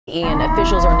Ian,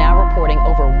 officials are now reporting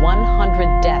over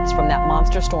 100 deaths from that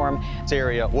monster storm. This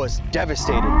area was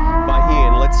devastated by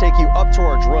Ian. Let's take you up to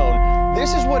our drone.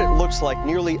 This is what it looks like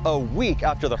nearly a week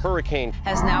after the hurricane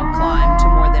Has now climbed to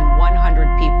more than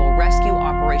 100 people. Rescue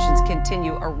operations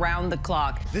continue around the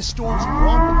clock. This storm's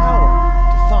raw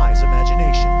power defies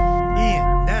imagination.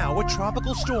 Ian, now a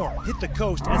tropical storm, hit the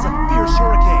coast as a fierce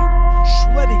hurricane,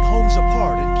 shredding homes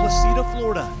apart in Placida,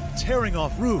 Florida, tearing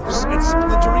off roofs and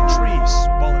splintering trees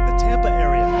while in the Tampa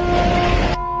area.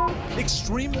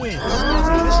 Extreme winds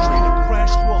causing this tree to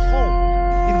crash through a home.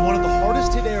 In one of the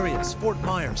hardest hit areas, Fort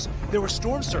Myers, there were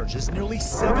storm surges nearly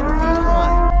 7 feet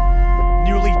high,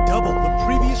 nearly double the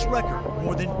previous record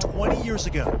more than 20 years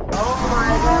ago. Oh my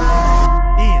God!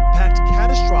 Ian packed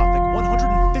catastrophic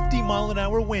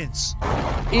 150-mile-an-hour winds.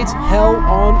 It's hell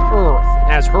on earth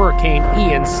as Hurricane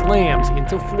Ian slams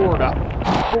into Florida.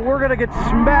 But we're gonna get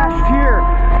smashed here.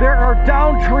 There are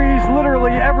down trees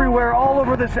literally everywhere, all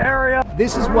over this area.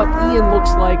 This is what Ian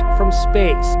looks like from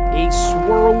space, a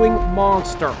swirling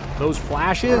monster. Those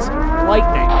flashes,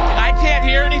 lightning. I can't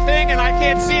hear anything and I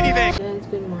can't see anything. Guys,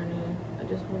 good morning. I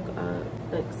just woke up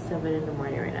like 7 in the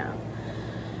morning right now.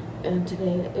 And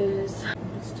today is,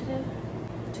 what's today?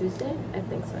 Tuesday? I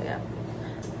think so, yeah.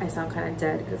 I sound kind of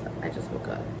dead because I just woke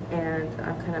up. And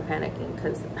I'm kind of panicking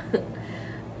because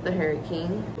the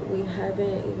hurricane, we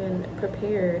haven't even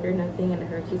prepared or nothing, and the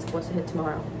hurricane's supposed to hit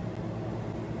tomorrow.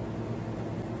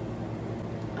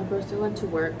 I'm supposed to go to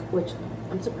work, which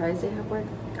I'm surprised they have work.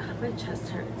 God, my chest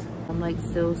hurts. I'm like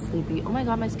still sleepy. Oh my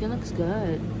God, my skin looks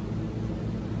good.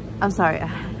 I'm sorry.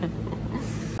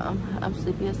 I'm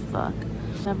sleepy as fuck.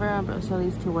 Whenever I'm supposed to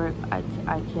leave to work, I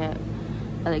can't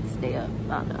like stay up.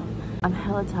 I don't know. I'm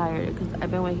hella tired because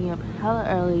I've been waking up hella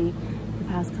early the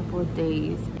past couple of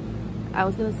days. I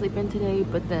was gonna sleep in today,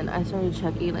 but then I started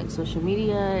checking like social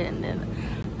media, and then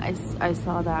I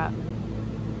saw that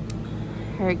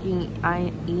Hurricane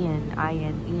Ian,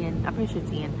 I'm pretty sure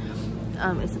it's Ian,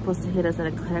 is supposed to hit us at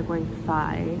a category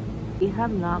 5. We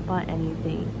have not bought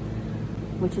anything,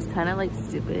 which is kind of like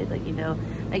stupid. Like, you know,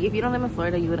 like if you don't live in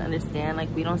Florida, you would understand. Like,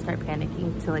 we don't start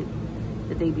panicking till like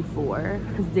the day before,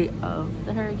 the day of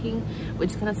the hurricane,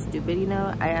 which is kind of stupid, you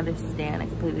know. I understand, I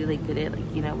completely like get it,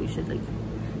 like, you know, we should like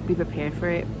be prepared for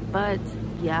it, but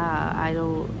yeah, I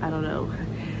don't know.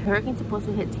 Hurricane's supposed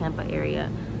to hit Tampa area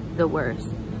the worst,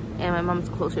 and my mom's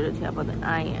closer to Tampa than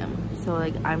I am, so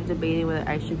like I'm debating whether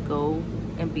I should go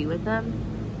and be with them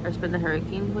or spend the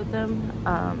hurricane with them,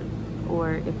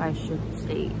 or if I should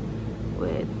stay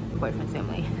with my boyfriend's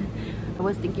family. I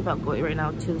was thinking about going right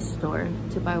now to the store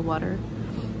to buy water,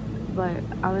 but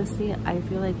honestly I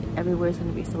feel like everywhere's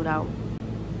gonna be sold out.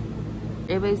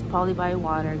 Everybody's probably buying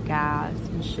water, gas,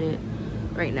 and shit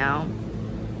right now.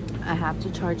 I have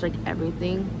to charge like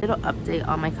everything. It'll update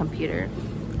on my computer.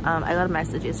 I got a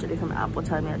message yesterday from Apple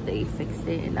telling me that they fixed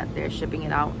it and that they're shipping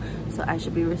it out, so I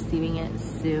should be receiving it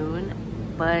soon.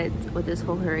 But with this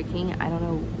whole hurricane, I don't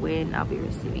know when I'll be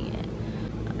receiving it.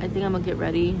 I think I'm gonna get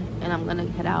ready and I'm gonna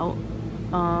head out,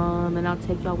 and I'll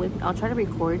take y'all with me. I'll try to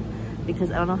record because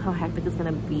I don't know how hectic it's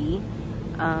gonna be,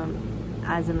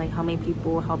 as in like how many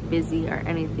people, how busy or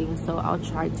anything. So I'll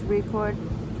try to record.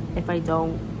 If I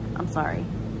don't, I'm sorry,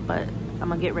 but I'm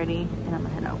gonna get ready and I'm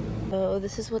gonna head out. So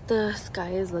this is what the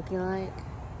sky is looking like.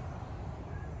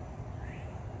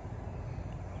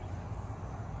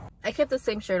 I kept the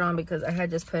same shirt on because I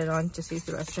had just put it on to use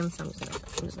the restroom, so I'm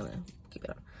just gonna keep it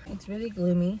on. It's really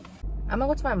gloomy. I'm gonna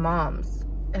go to my mom's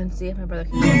and see if my brother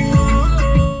can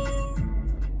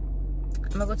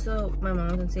I'm gonna go to my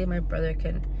mom's and see if my brother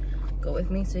can go with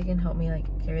me so he can help me like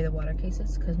carry the water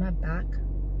cases, because my back,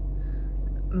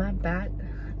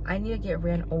 I need to get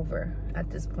ran over at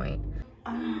this point.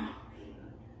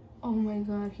 Oh my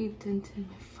God, he dented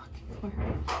my fucking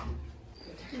forehead.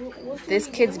 This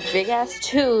kid's big ass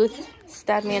tooth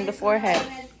stabbed me in the forehead.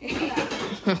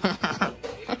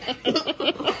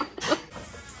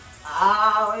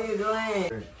 Ah, what are you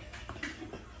doing?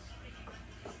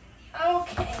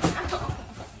 Okay.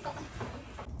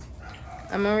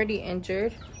 I'm already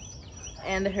injured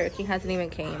and the hurricane hasn't even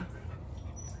came.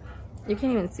 You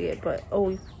can't even see it, but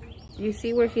oh, you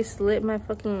see where he slit my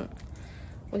fucking,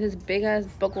 with his big ass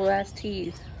buckled ass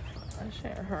teeth. That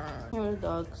shit hurt. Here are the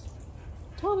dogs.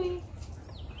 Toby.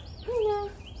 Yeah.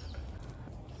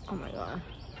 Oh my God.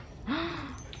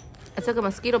 I took a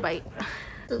mosquito bite.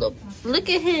 Look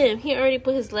at him. He already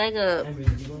put his leg up.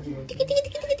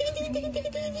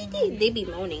 They be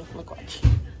moaning. Look, watch.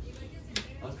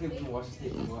 Can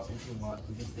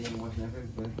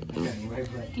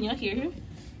y'all hear him?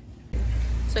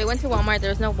 So we went to Walmart.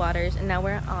 There's no waters, and now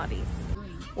we're at Aldi's.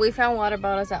 We found water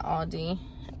bottles at Aldi,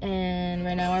 And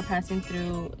right now we're passing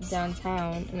through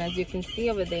downtown, and as you can see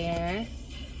over there,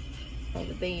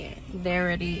 they're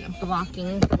already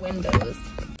blocking the windows.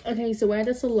 Okay, so we're at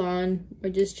the salon. We're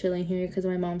just chilling here because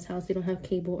of my mom's house. They don't have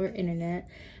cable or internet,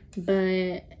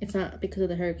 but it's not because of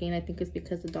the hurricane. I think it's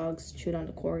because the dogs chewed on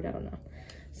the cord. I don't know.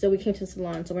 So we came to the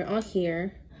salon. So we're all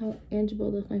here. How Angela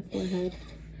left my forehead.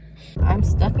 I'm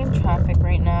stuck in traffic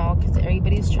right now because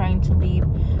everybody's trying to leave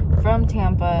from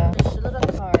Tampa. There's little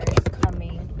cars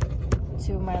coming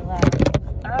to my left.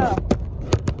 Oh,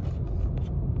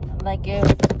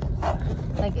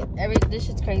 this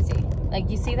shit's crazy. Like,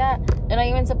 you see that? They're not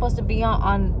even supposed to be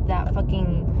on that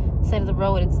fucking side of the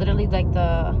road. It's literally like the,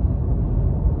 I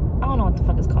don't know what the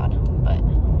fuck it's called, but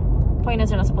point is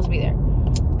they're not supposed to be there.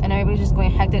 And everybody's just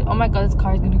going hectic. Oh my god, this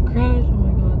car is gonna crash. Oh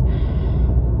my god.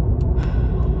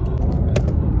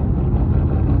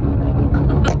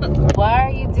 Why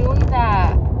are you doing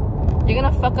that? You're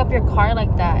gonna fuck up your car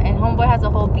like that. And homeboy has a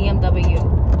whole BMW.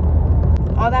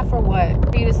 All that for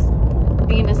what? For you to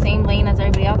be in the same lane as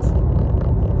everybody else?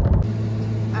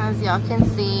 As y'all can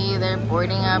see, they're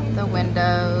boarding up the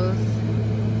windows.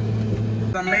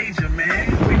 The major man.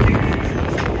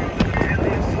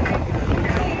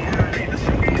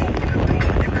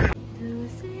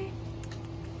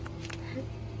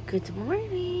 Good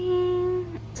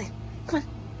morning. Come on,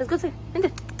 let's go say.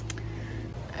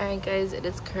 Alright guys, it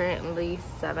is currently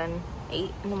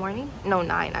 8 in the morning. No,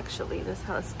 9 actually. This is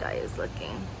how the sky is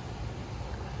looking.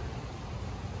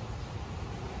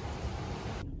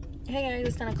 Hey guys,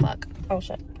 it's 10 o'clock. Oh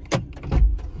shit.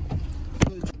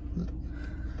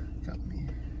 Got me.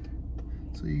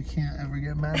 So you can't ever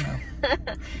get mad now.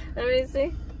 Let me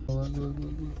see. Look.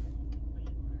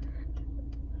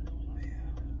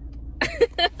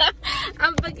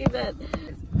 I'm fucking dead.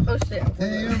 Oh shit.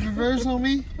 Hey, you have reverse on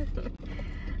me?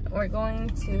 We're going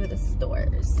to the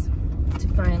stores to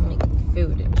find like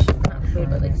food and shit. Not food,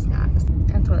 but like snacks.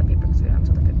 And toilet paper because we don't have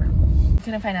toilet paper.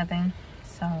 Couldn't find nothing.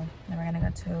 So then we're gonna go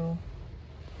to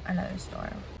another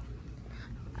store.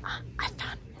 I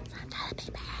found some toilet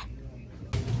paper.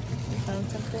 We found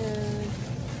some food.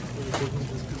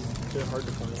 They're hard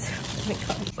to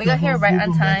find. We got here right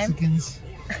on time. Mexicans.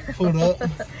 Hold up.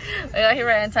 We got here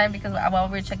right on time because while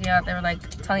we were checking out, they were like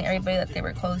telling everybody that they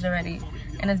were closed already.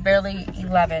 And it's barely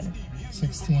 11.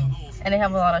 16. And they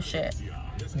have a lot of shit,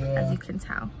 Yeah. as you can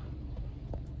tell.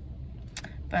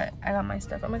 But I got my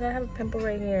stuff. Oh my god, I have a pimple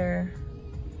right here.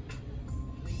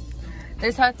 This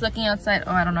is how it's looking outside.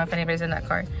 Oh, I don't know if anybody's in that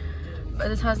car. But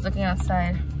this is how it's looking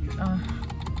outside. Oh,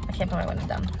 I can't put my window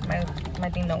down. My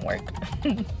thing don't work.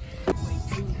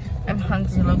 I'm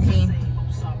hungry, low-key.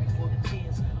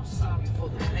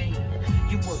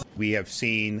 We have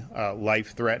seen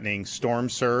life-threatening storm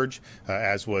surge,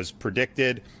 as was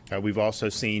predicted. We've also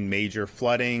seen major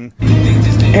flooding.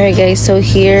 Alright guys, so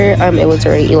here it was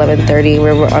already 11:30.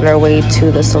 We were on our way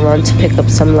to the salon to pick up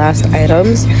some last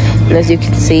items. And as you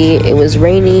can see, it was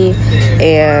rainy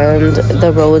and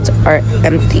the roads are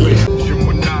empty.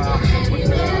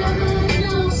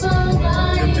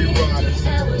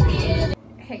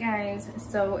 Hey guys,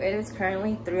 so it is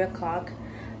currently 3 o'clock.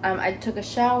 I took a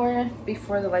shower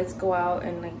before the lights go out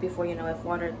and like before, you know, if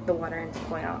the water ends up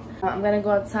going out. I'm gonna go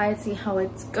outside, see how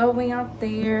it's going out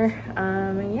there.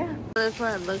 And yeah. That's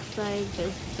what it looks like.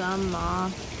 There's some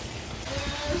moss.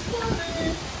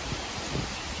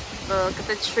 Look at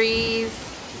the trees.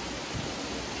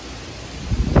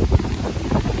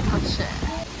 Oh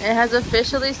shit. It has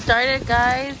officially started,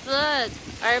 guys. Look,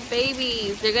 our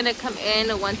babies. They're gonna come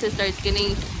in once it starts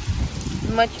getting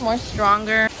much more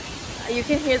stronger. You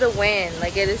can hear the wind,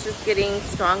 like it is just getting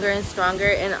stronger and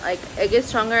stronger, and like it gets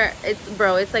stronger.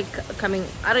 It's like coming.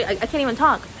 I can't even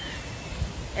talk.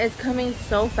 It's coming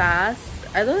so fast.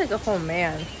 I look like a whole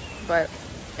man, but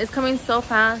it's coming so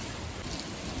fast.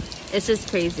 It's just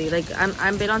crazy. Like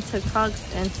I'm big on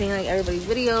TikToks and seeing like everybody's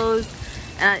videos,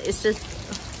 and it's just.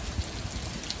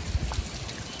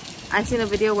 I seen a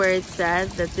video where it said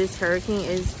that this hurricane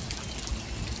is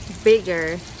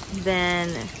bigger than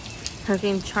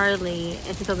Hurricane Charlie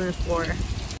in 2004.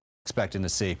 Expecting to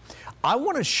see. I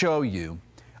want to show you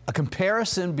a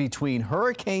comparison between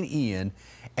Hurricane Ian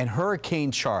and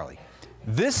Hurricane Charlie.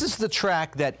 This is the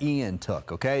track that Ian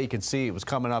took, okay? You can see it was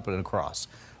coming up and across.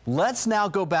 Let's now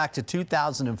go back to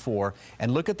 2004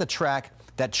 and look at the track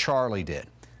that Charlie did.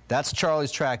 That's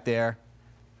Charlie's track there.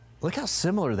 Look how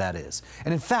similar that is.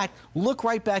 And in fact, look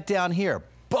right back down here.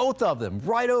 Both of them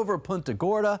right over Punta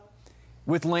Gorda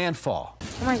with landfall.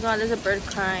 Oh my god, there's a bird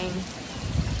crying.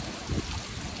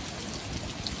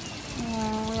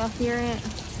 Oh, y'all hear it?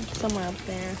 It's somewhere up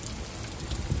there.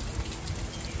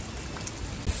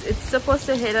 It's supposed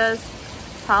to hit us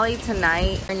probably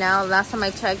tonight. Right now, last time I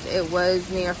checked, it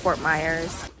was near Fort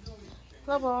Myers.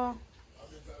 Lobo,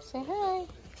 say hi.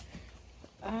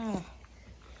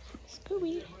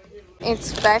 Scooby.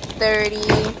 It's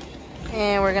 5:30,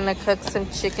 and we're gonna cook some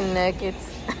chicken nuggets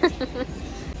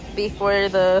before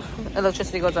the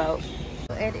electricity goes out.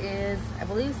 It is, I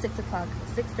believe, 6 o'clock,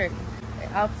 6:30.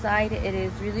 Outside, it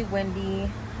is really windy.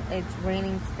 It's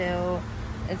raining still.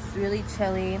 It's really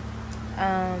chilly,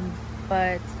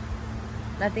 but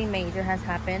nothing major has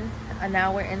happened. And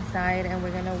now we're inside, and we're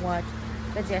gonna watch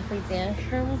the Jeffrey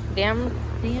Dahmer.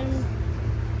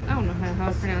 I don't know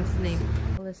how to pronounce his name.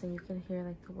 Listen, you can hear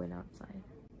like the wind outside.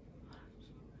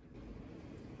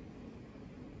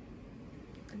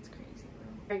 It's crazy,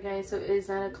 bro. Alright guys, so it is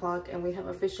 9 o'clock and we have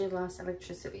officially lost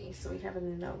electricity. So we have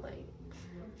no light.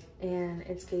 And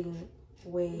it's getting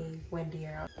way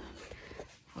windier out.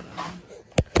 Hold on.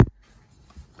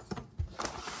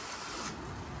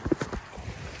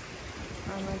 I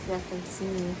don't know if y'all can see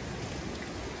me,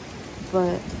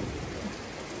 but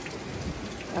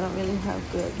I don't really have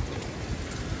good.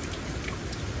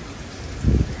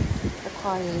 The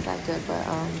quality ain't that good, but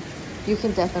you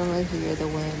can definitely hear the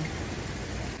wind.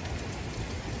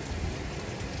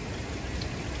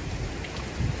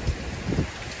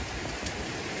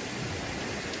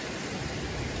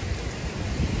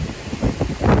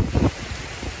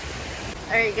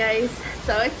 Alright guys,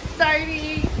 so it's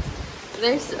starting.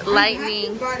 There's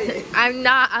lightning.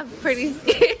 I'm pretty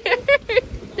scared.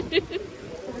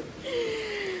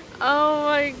 Oh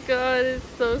my god, it's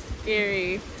so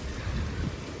scary.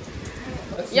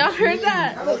 Y'all heard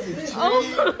that? Oh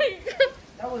my god.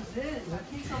 That was it.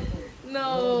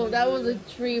 No, that was a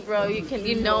tree, bro.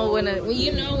 You know when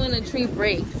a tree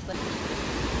breaks.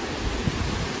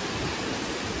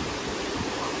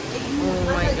 Oh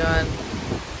my god.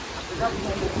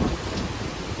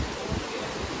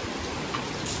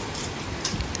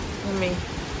 Let me.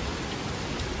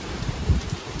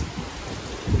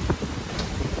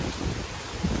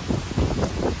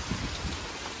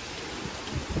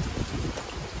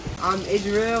 I'm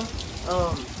Israel.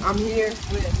 I'm here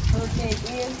with Hurricane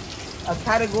Ian, a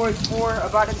Category 4,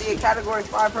 about to be a Category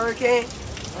 5 hurricane.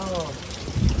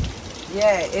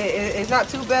 Yeah, it's not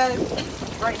too bad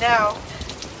right now.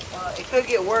 It could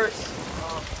get worse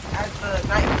as the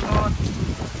night goes on.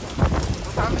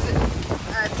 What time is it?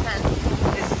 10.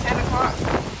 It's 10 o'clock.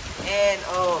 And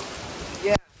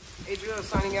yeah, Israel is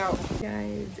signing out.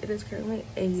 Guys, it is currently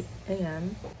 8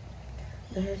 a.m.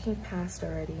 The hurricane passed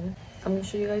already. I'm gonna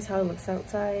show you guys how it looks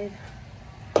outside.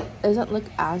 It doesn't look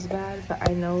as bad, but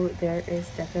I know there is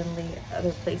definitely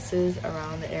other places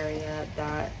around the area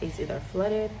that is either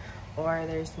flooded or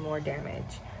there's more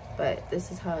damage. But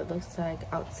this is how it looks like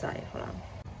outside. Hold on.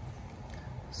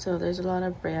 So there's a lot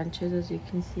of branches, as you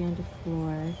can see on the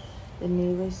floor. The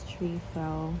neighbor's tree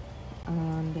fell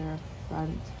on their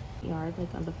front yard,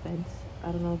 like on the fence.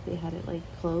 I don't know if they had it like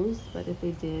closed, but if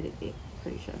they did, I'm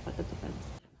pretty sure if I got the fence.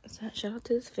 So shout out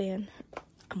to this fan.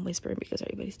 I'm whispering because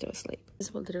everybody's still asleep. This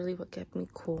is literally what kept me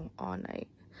cool all night.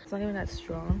 It's not even that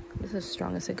strong. This is as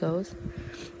strong as it goes.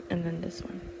 And then this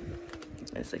one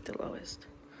is like the lowest.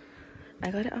 I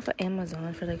got it off of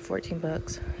Amazon for like 14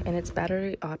 bucks. And it's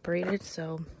battery operated.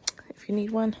 So if you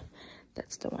need one,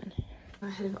 that's the one. I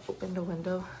had to open the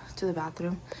window to the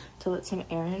bathroom to let some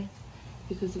air in.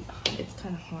 Because it's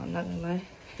kind of hot, I'm not gonna lie.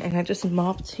 And I just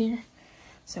mopped here.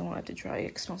 So I wanted to dry it.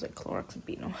 It smells like Clorox and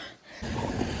Beano.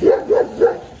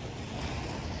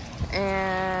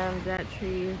 And that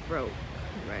tree broke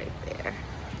right there.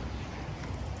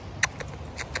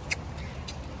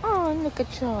 Oh, look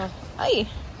at y'all. Hey.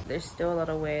 There's still a lot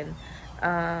of wind.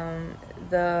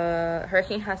 The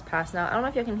hurricane has passed now. I don't know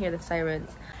if you can hear the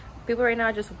sirens. People right now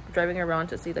are just driving around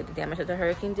to see like the damage that the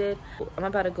hurricane did. I'm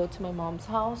about to go to my mom's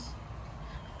house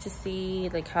to see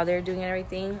like how they're doing and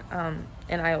everything,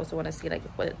 and I also want to see like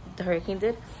what the hurricane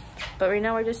did. But right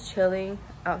now we're just chilling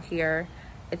out here.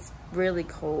 It's really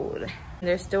cold.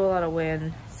 There's still a lot of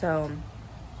wind, so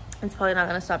it's probably not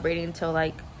gonna stop raining until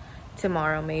like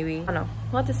tomorrow maybe. I don't know,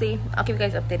 we'll have to see. I'll keep you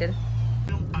guys updated.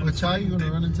 Which how are you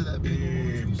gonna run into that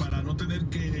big?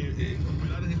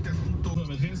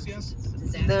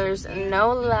 There's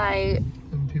no light.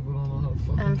 And people don't know how to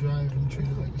fucking drive and treat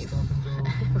it like a stop and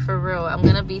go. For real, I'm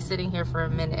gonna be sitting here for a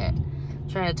minute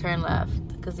trying to turn left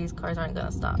because these cars aren't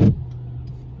gonna stop.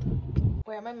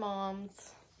 We're at my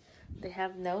mom's. They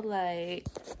have no light,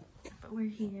 but we're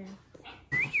here.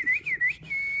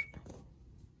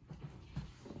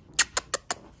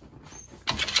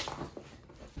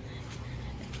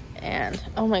 And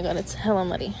oh my god, it's hella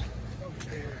muddy.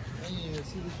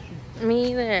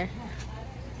 Me either.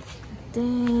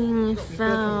 Dang, you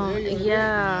fell.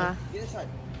 Yeah.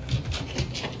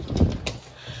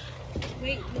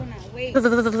 Wait, Luna, wait.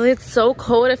 It's so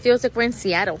cold, it feels like we're in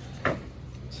Seattle. I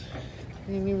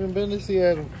ain't even been to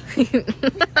Seattle.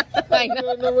 I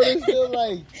don't know what it feels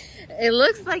like. It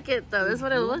looks like it though. That's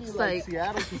what it looks like.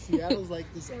 Seattle, because Seattle's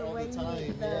like this all the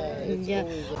time. Yeah.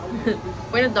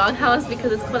 We're in a doghouse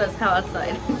because it's cold as hell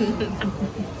outside.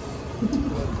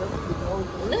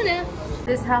 Luna.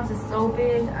 This house is so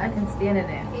big, I can stand in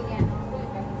it.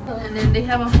 And then they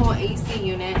have a whole AC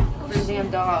unit for the damn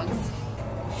dogs.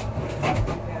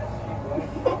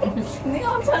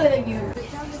 I'm telling you.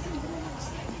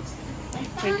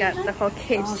 We got the whole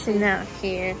kitchen out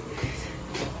here.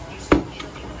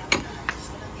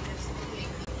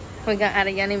 We got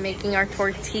Ariane making our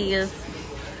tortillas.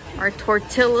 Our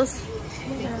tortillas.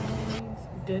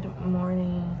 Good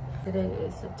morning. Today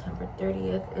is September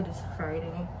 30th. It is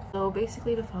Friday. So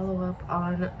basically to follow up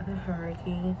on the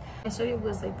hurricane, yesterday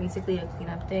was like basically a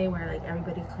cleanup day where like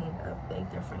everybody cleaned up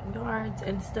like their front yards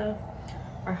and stuff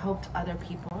or helped other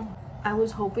people. I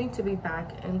was hoping to be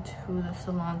back into the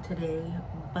salon today,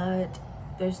 but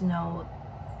there's no,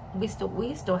 we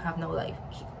still have no light.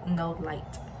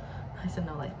 I said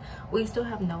no light. We still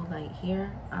have no light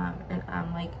here, and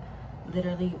I'm like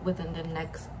literally within the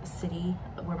next city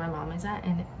where my mom is at,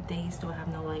 and they still have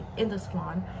no light in the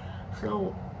salon.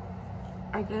 So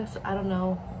I guess, I don't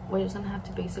know, we're just gonna have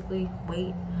to basically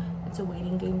wait. It's a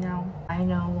waiting game now. I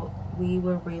know we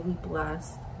were really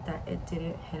blessed that it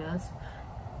didn't hit us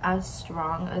as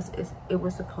strong as it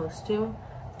was supposed to.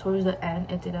 Towards the end,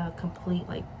 it did a complete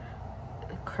like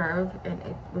curve, and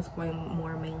it was going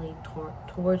more mainly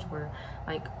towards where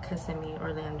like Kissimmee,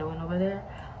 Orlando, and over there.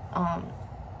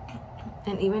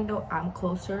 And even though I'm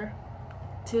closer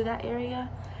to that area,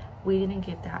 we didn't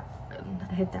get that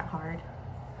hit that hard.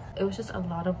 It was just a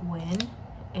lot of wind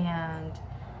and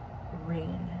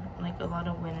rain, like a lot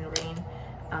of wind and rain.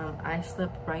 I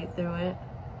slept right through it.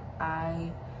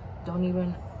 I didn't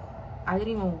even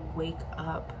wake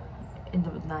up in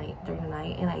the night, during the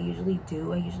night, and I usually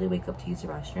do. I usually wake up to use the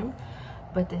restroom,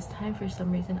 but this time for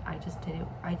some reason I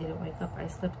didn't wake up. I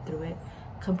slept through it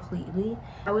completely.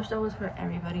 I wish that was for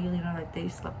everybody, you know, like they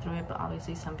slept through it, but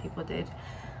obviously some people did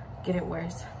get it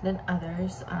worse than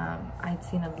others. I'd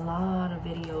seen a lot of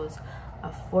videos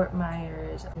of Fort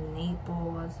Myers,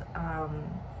 Naples,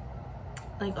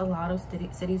 like a lot of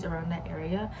cities around that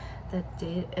area that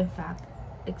did in fact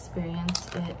experience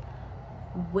it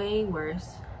way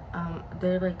worse.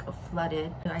 They're like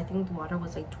flooded. I think the water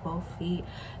was like 12 feet.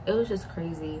 It was just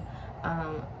crazy.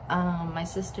 My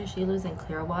sister, she lives in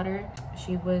Clearwater.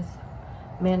 She was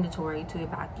mandatory to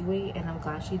evacuate, and I'm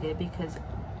glad she did, because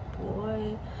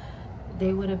boy,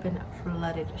 they would have been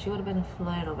flooded. She would have been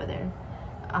flooded over there.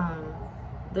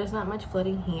 There's not much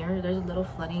flooding here. There's a little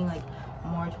flooding like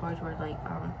more towards where like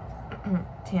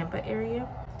Tampa area,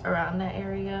 around that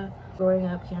area. Growing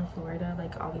up here in Florida,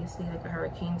 like obviously like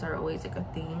hurricanes are always like a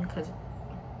thing, because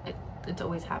it's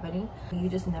always happening. You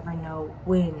just never know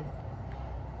when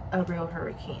a real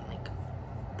hurricane, like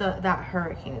that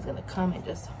hurricane is gonna come and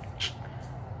just,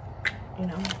 you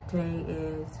know. Today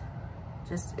is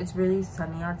just, it's really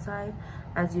sunny outside,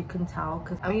 as you can tell,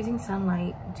 because I'm using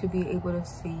sunlight to be able to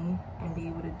see and be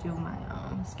able to do my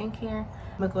skincare.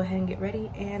 I'm gonna go ahead and get ready,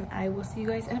 and I will see you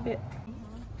guys in a bit.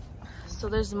 So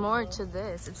there's more to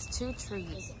this. It's 2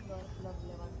 trees.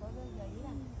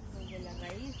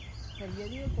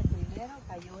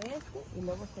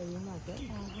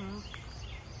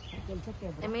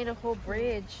 They made a whole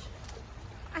bridge.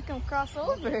 I can cross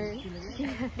over.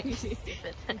 You're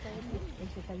stupid.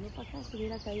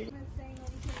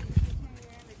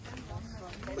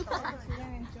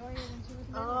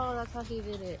 Oh, that's how he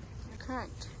did it.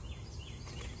 Correct.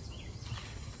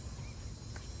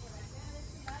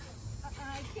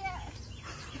 I can't.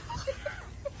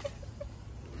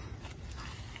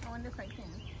 I wonder if I can.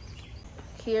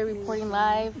 Here reporting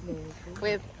live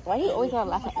with, why do you always gotta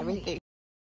laugh at everything?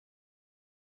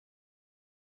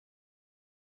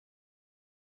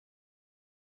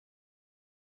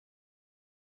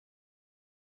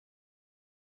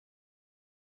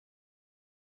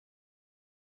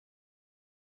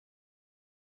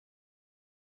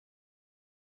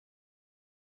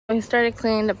 We started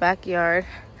cleaning the backyard.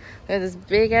 There's this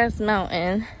big ass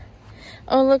mountain.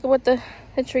 Oh, look at what the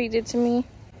tree did to me.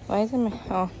 Why is it?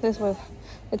 Oh, this was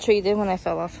the tree did when I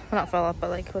fell off. Well, not fell off, but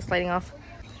like was sliding off.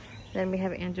 Then we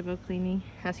have Angelo cleaning,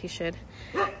 as he should.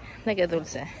 Look at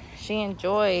Dulce. She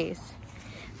enjoys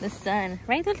the sun.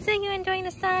 Right, Dulce? You enjoying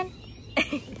the sun?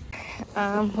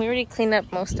 We already cleaned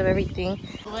up most of everything.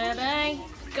 What I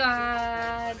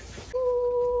got.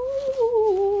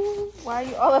 Ooh. Why are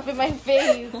you all up in my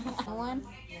face? One.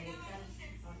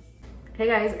 Hey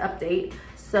guys, update.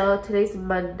 So today's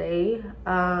Monday.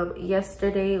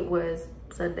 Yesterday was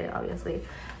Sunday, obviously.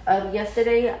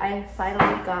 Yesterday I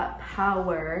finally got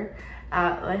power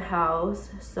at my house.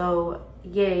 So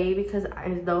yay, because I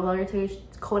no longer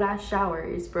take cold ass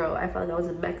showers, bro. I felt like I was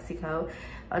in Mexico.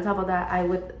 On top of that,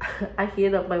 I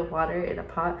heated up my water in a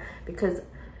pot because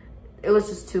it was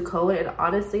just too cold. And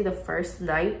honestly, the first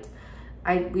night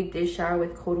we did shower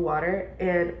with cold water,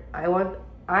 and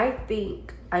I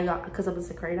think I got, because I'm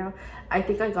sick right now, I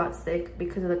think I got sick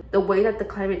because of the way that the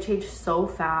climate changed so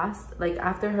fast. Like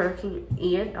after Hurricane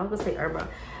Ian, I was gonna say Irma,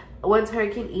 once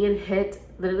Hurricane Ian hit,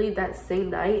 literally that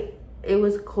same night, it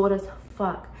was cold as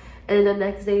fuck. And then the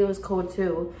next day it was cold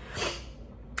too.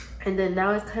 And then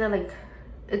now it's kind of like,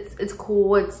 it's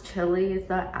cool, it's chilly, it's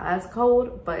not as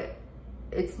cold, but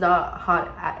it's not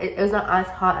hot. It's not as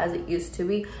hot as it used to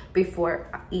be before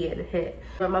Ian hit.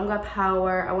 My mom got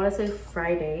power, I want to say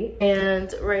Friday,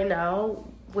 and right now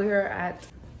we're at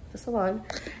the salon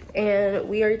and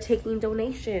we are taking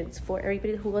donations for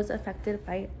everybody who was affected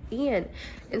by Ian.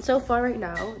 And so far right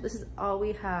now, this is all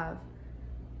we have.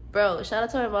 Bro, shout out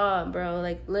to my mom, bro.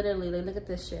 Like literally, like, look at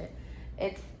this shit.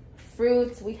 It's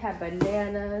fruits. We have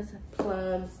bananas,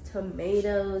 plums,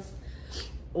 tomatoes,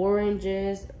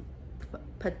 oranges,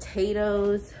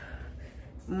 potatoes,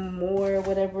 more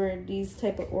whatever these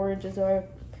type of oranges are,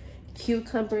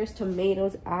 cucumbers,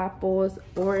 tomatoes, apples,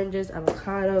 oranges,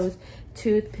 avocados,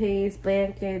 toothpaste,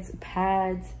 blankets,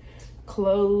 pads,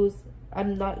 clothes.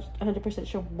 I'm not 100%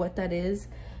 sure what that is.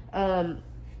 I'm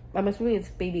assuming it's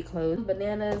baby clothes.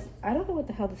 Bananas. I don't know what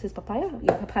the hell this is. Papaya?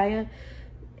 Yeah, papaya.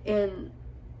 And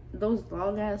those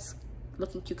long ass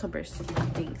looking cucumbers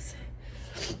things.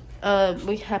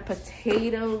 We have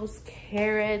potatoes,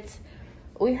 carrots.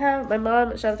 We have my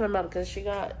mom. Shout out to my mom because she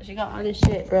got all this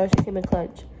shit, bro. She came in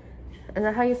clutch. Is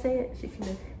that how you say it? She came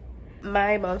in.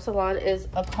 My mom's salon is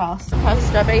across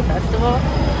Strawberry Festival.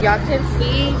 Y'all can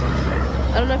see.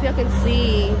 I don't know if y'all can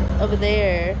see over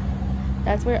there.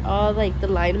 That's where all like the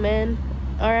linemen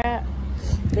are at.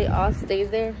 They all stay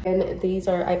there. And these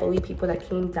are, I believe, people that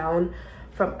came down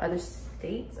from other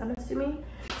states, I'm assuming.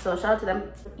 So shout out to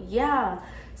them. Yeah.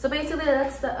 So basically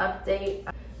that's the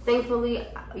update. Thankfully,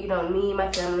 you know, me,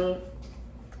 my family,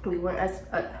 we weren't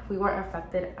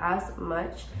affected as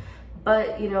much.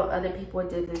 But you know, other people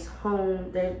did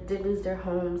lose their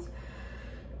homes,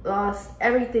 lost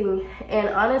everything. And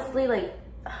honestly, like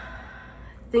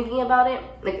thinking about it,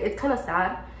 like it's kind of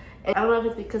sad. And I don't know if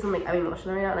it's because I'm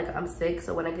emotional right now. Like I'm sick,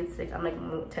 so when I get sick, I'm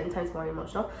like 10 times more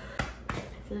emotional. I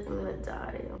feel like I'm gonna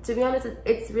die. To be honest,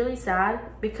 it's really sad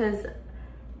because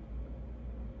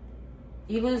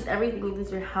you lose everything. You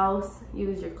lose your house, you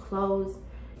lose your clothes,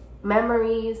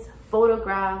 memories,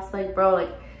 photographs. Like bro,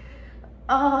 like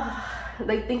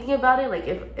like thinking about it, like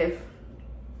if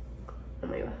oh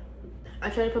my god, I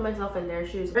try to put myself in their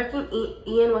shoes. Hurricane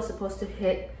Ian was supposed to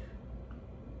hit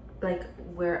like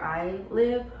where I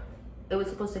live. It was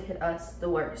supposed to hit us the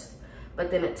worst,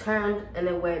 but then it turned and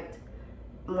it went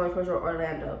more towards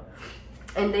Orlando,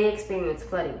 and they experienced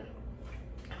flooding.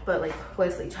 But like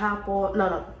Wesley Chapel,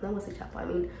 not Wesley Chapel, I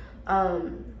mean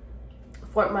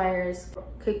Fort Myers,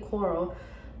 Cape Coral,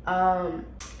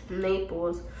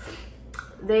 Naples,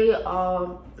 they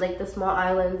all, like the small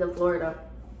islands in Florida,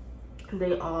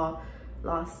 they all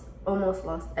almost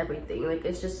lost everything. Like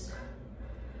it's just,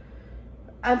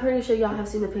 I'm pretty sure y'all have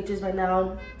seen the pictures by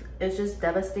now. It's just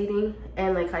devastating.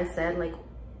 And like I said, like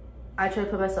I try to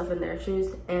put myself in their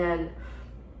shoes, and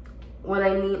what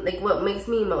I mean, like what makes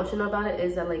me emotional about it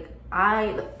is that like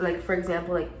for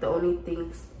example, like the only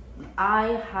things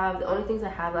I have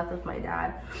left with my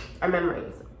dad are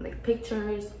memories, like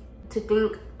pictures. To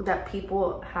think that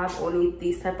people have only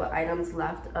these type of items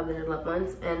left of their loved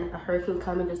ones, and a hurricane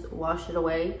come and just wash it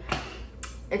away,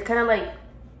 it's kind of like,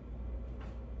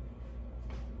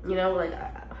 you know, like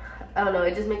I don't know,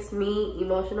 it just makes me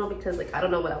emotional because like I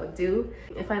don't know what I would do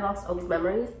if I lost all these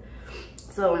memories.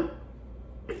 So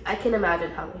I can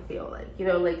imagine how they feel, like, you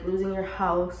know, like losing your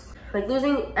house, like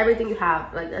losing everything you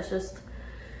have. Like that's just,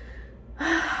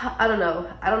 I don't know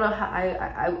how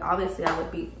I obviously I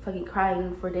would be fucking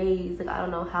crying for days. Like I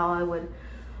don't know how I would,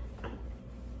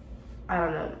 I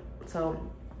don't know.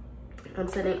 So I'm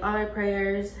sending all my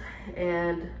prayers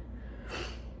and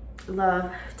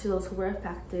love to those who were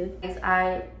affected.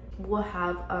 I will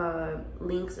have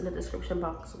links in the description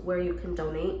box where you can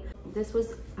donate. This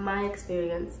was my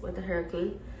experience with the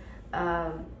hurricane.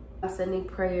 I'm sending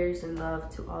prayers and love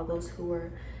to all those who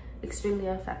were extremely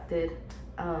affected.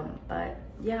 But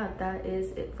yeah, that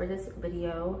is it for this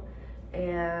video,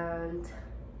 and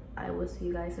I will see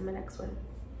you guys in my next one.